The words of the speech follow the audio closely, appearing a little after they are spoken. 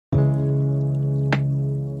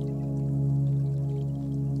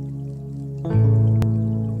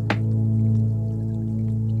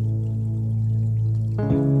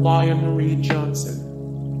Lia Marie Johnson.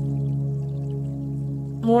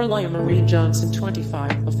 More Lia Marie Johnson,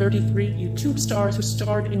 25 of 33 YouTube stars who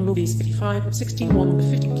starred in movies. 55 of 61, the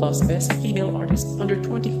 50+ best female artist under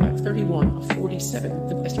 25. 31 of 47,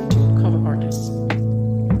 the best YouTube cover artists.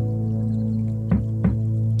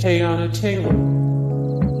 Teyana Taylor.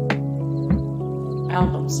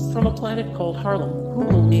 Albums from a planet called Harlem. Who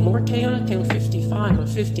will be more? Teyana Taylor. 55 of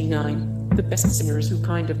 59, the best singers who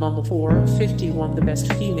kind of mumble. 4 of 51, the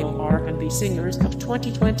best female R&B singers of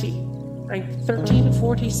 2020. Ranked 13 of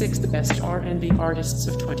 46, the best R&B artists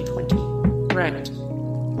of 2020. Ranked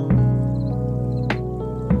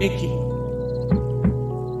NIKI.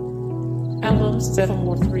 Albums. 7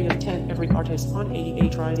 more. 3 of 10, every artist on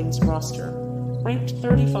 88 Rising's roster. Ranked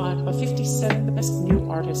 35 of 57, the best new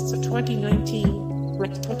artists of 2019.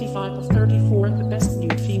 Ranked 25 of 34, the best new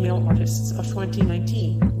female artists of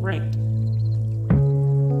 2019. Ranked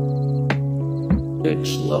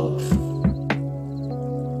Dej Loaf.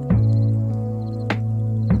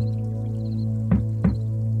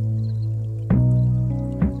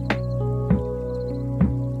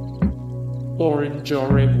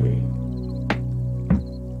 Jauregui.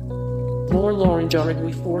 More Lauren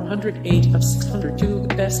Jauregui. 408 of 602,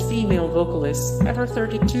 the best female vocalists ever.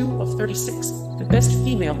 32 of 36, the best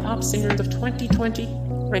female pop singers of 2020.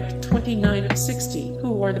 Ranked 29 of 60,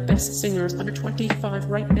 who are the best singers under 25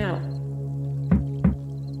 right now.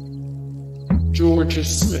 Jorja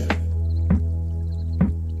Smith.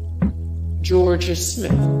 Jorja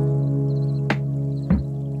Smith.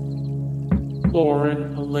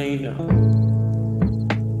 Alaina.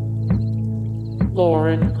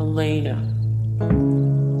 Alaina.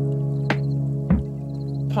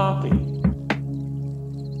 Poppy.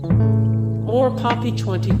 More Poppy.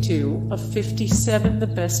 22 of 57, the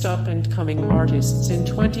best up-and-coming artists in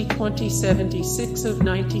 2020. 76 of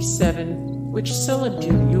 97, which celeb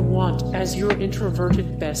do you want as your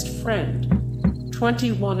introverted best friend?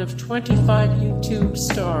 21 of 25, YouTube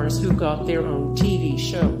stars who got their own TV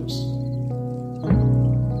shows.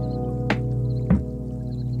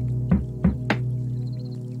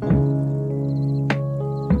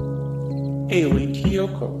 Hayley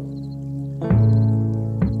Kiyoko.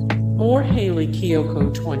 More Hayley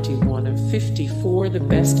Kiyoko. 21 of 54, the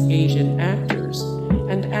best Asian actors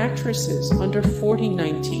and actresses under 40.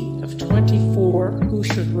 19 of 24, who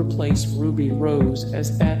should replace Ruby Rose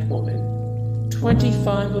as Batwoman.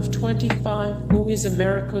 25 of 25, who is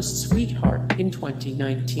America's sweetheart in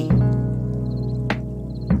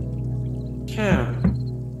 2019. Cam.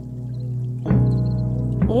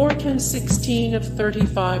 More Can. 16 of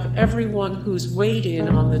 35, everyone who's weighed in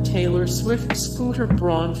on the Taylor Swift Scooter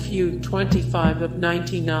Braun feud. 25 of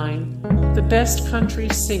 99, the best country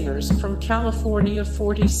singers from California.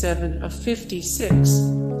 47 of 56,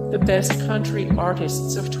 the best country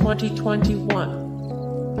artists of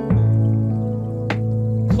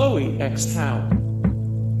 2021. Chloe X Hal.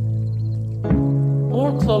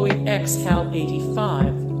 More Chloe X Hal.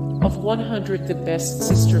 85 of 100, the best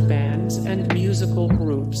sister bands and musical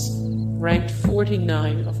groups. Ranked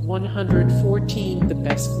 49 of 114, the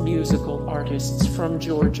best musical artists from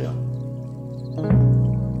Georgia.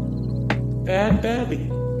 Bhad Bhabie.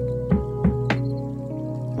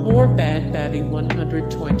 More Bhad Bhabie.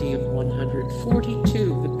 120 of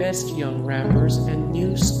 142, the best young rappers and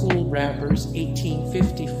new school rappers.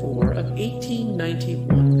 1854 of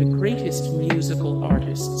 1891, the greatest musical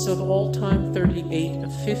artists of all time. 38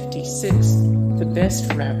 of 56, the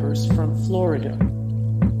best rappers from Florida.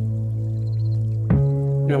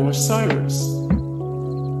 Noah Cyrus.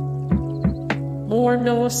 More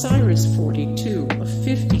Noah Cyrus. 42 of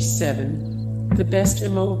 57, the best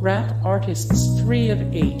emo rap artists. 3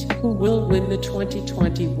 of 8, who will win the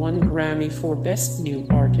 2021 Grammy for Best New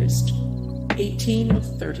Artist. 18 of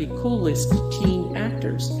 30, coolest teen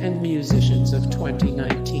actors and musicians of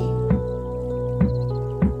 2019.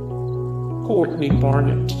 Courtney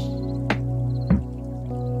Barnett.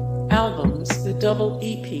 Albums. The double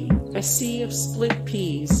EP, A Sea of Split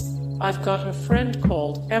Peas, I've Got a Friend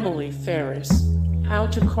Called Emily Ferris, How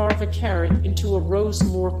to Carve a Carrot into a Rose.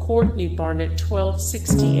 More Courtney Barnett.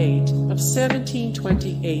 1268 of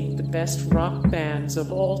 1728, the best rock bands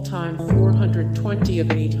of all time. 420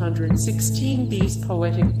 of 816, these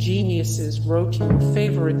poetic geniuses wrote your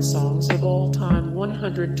favorite songs of all time.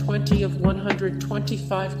 120 of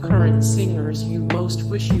 125, current singers you most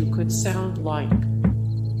wish you could sound like.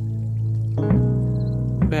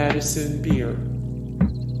 Madison Beer.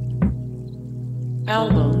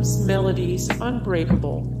 Albums. Melodies.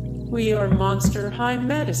 Unbreakable, We Are Monster High.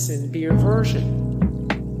 Madison Beer version.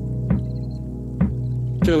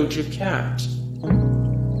 Doja Cat.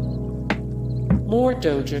 More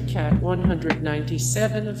Doja Cat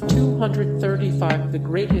 197 of 235 the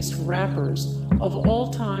greatest rappers of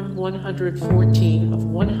all time 114 of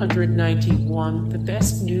 191 the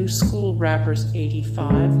best new school rappers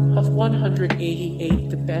 85 of 188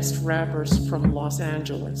 the best rappers from Los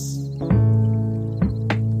Angeles.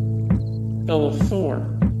 Bella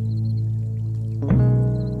Thorne.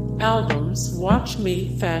 Albums: Watch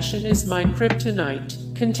Me, Fashion Is My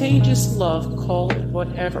Kryptonite, Contagious Love, Call It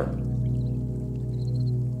Whatever.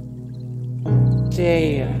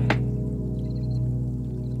 Daya.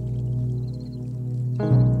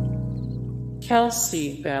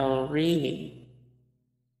 Kelsea Ballerini.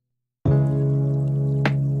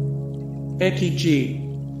 Becky G.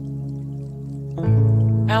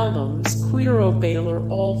 Albums: Queero Baylor,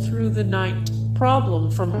 All Through the Night,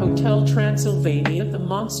 Problem from Hotel Transylvania, The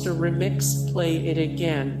Monster Remix, Play It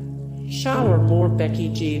Again, Shower. More Becky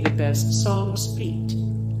G, The Best Songs Beat.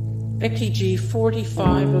 Becky G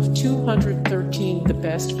 45 of 213 the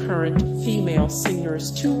best current female singers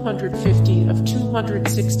 250 of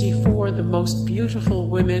 264 the most beautiful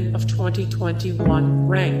women of 2021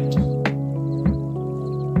 ranked.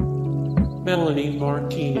 Melanie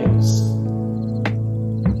Martinez.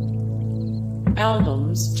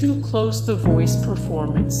 Albums: Too Close, The Voice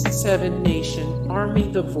Performance, Seven Nation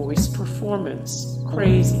Army, The Voice Performance,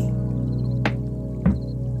 Crazy.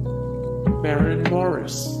 Maren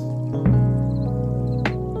Morris.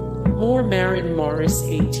 More Maren Morris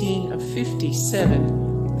 18 of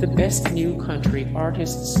 57 the best new country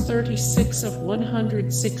artists 36 of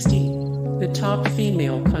 160 the top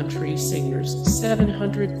female country singers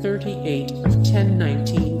 738 of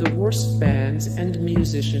 1019 the worst bands and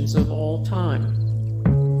musicians of all time.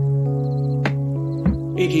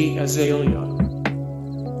 Iggy Azalea.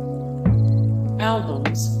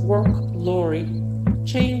 Albums: Work, Glory,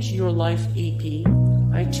 Change Your Life EP,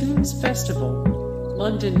 iTunes Festival,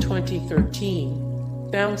 London 2013,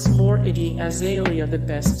 Bounce. More Iggy Azalea, The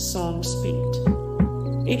Best Songs Beat.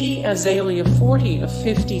 Iggy Azalea 40 of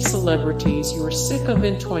 50 celebrities you're sick of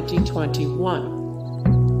in 2021.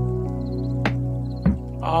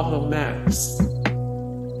 Ava Max.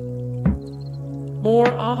 More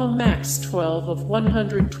Ava Max 12 of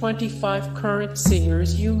 125 current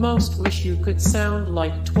singers you most wish you could sound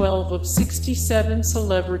like 12 of 67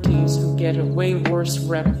 celebrities who get a way worse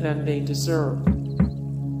rep than they deserve.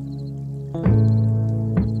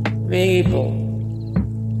 Mabel.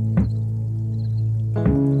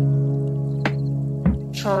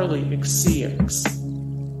 Charli XCX.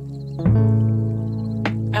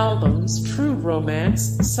 Albums: True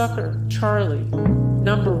Romance, Sucker, Charli,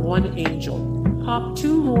 Number 1 Angel, Pop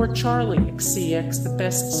 2. More Charli XCX, The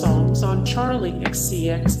Best Songs on Charli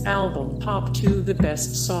XCX album, Pop 2 The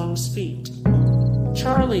Best Songs Feat.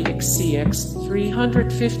 Charli XCX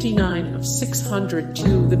 359 of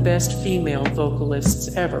 602 the best female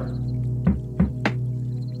vocalists ever.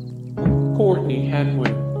 Courtney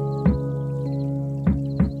Hadwin.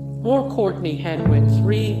 More Courtney Hadwin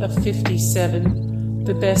 3 of 57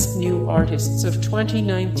 the best new artists of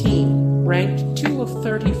 2019, ranked 2 of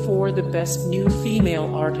 34 the best new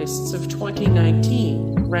female artists of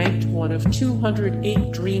 2019, ranked 1 of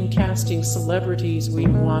 208 dream casting celebrities we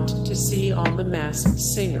want to see on The Masked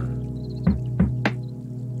Singer.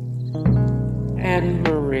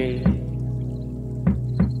 Anne-Marie.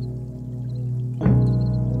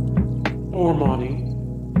 Normani.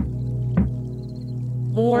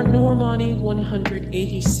 More Normani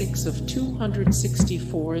 186 of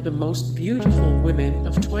 264 the most beautiful women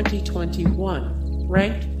of 2021,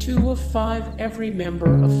 ranked 2 of 5 every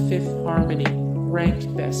member of Fifth Harmony,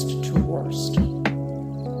 ranked best to worst.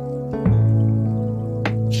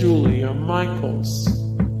 Julia Michaels.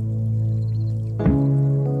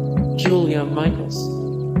 Julia Michaels.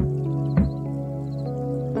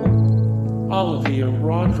 Olivia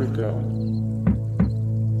Rodrigo.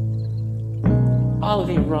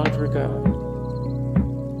 Olivia Rodrigo.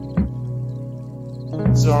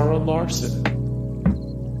 Zara Larsson.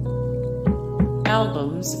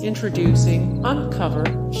 Albums: Introducing, Uncover,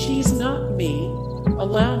 She's Not Me,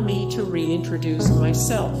 Allow Me to Reintroduce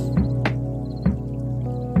Myself.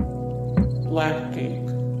 Blackpink.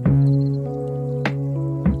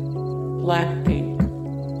 Blackpink.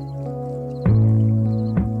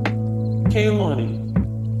 Kehlani.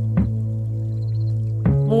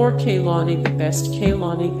 More Kehlani, the best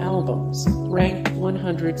Kehlani albums, ranked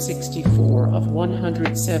 164 of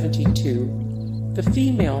 172. The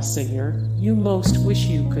female singer you most wish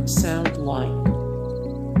you could sound like.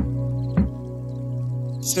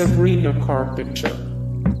 Sabrina Carpenter.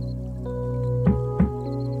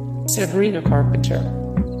 Sabrina Carpenter.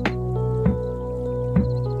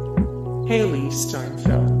 Hailee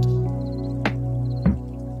Steinfeld.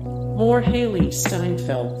 More Hailee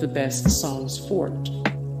Steinfeld, the best songs fort.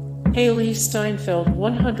 Hailee Steinfeld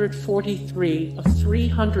 143 of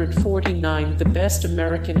 349, the best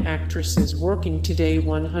American actresses working today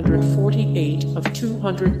 148 of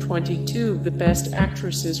 222, the best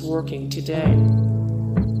actresses working today.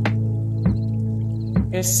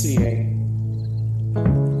 SCA.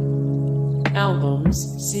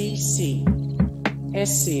 Albums ZC.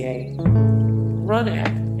 SCA. Runac.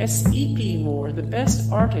 SEP. More the best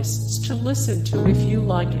artists to listen to if you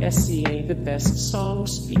like SCA, the best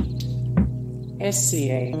songs beat.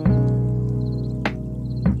 SCA.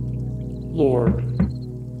 Lord.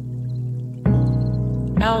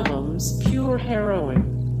 Albums Pure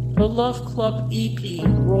Heroine, The Love Club EP,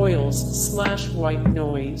 Royals/White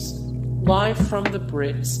Noise, Live from the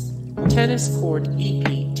Brits, Tennis Court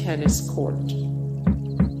EP, Tennis Court.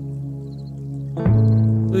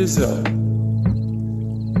 Lizzo.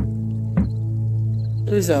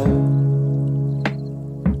 Lizzo.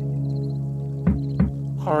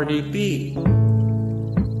 Cardi B.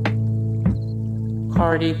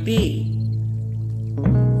 Cardi B.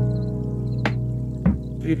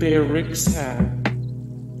 Bebe Rexha.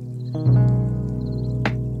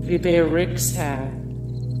 Bebe Rexha.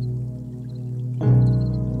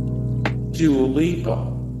 Dua Lipa.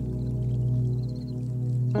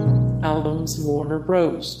 Albums Warner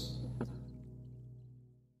Bros.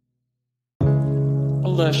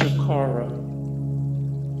 Alessia Cara.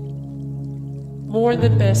 More the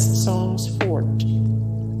best songs fort.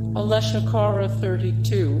 Alessia Cara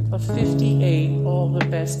 32 of 58, all the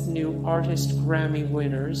best new artist Grammy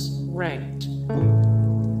winners, ranked.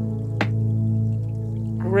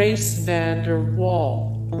 Grace Vander Wall.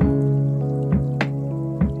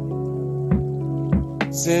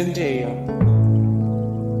 Zendaya.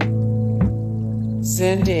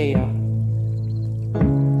 Zendaya.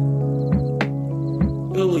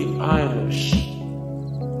 Billie Eilish.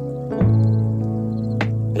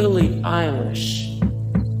 Billie Eilish.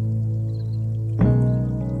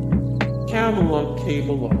 Camila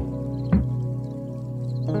Cabello.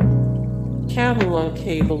 Camila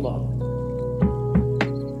Cabello.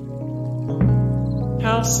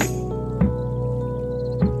 Halsey.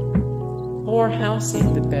 More Halsey,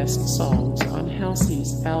 the best songs on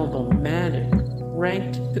Halsey's album Manic,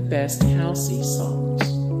 ranked the best Halsey songs.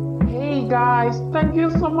 Hey guys, thank you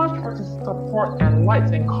so much for the support and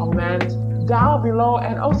likes and comments down below,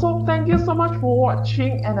 and also thank you so much for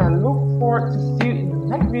watching, and I look forward to see you in the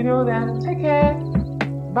next video. Then take care,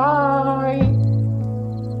 bye.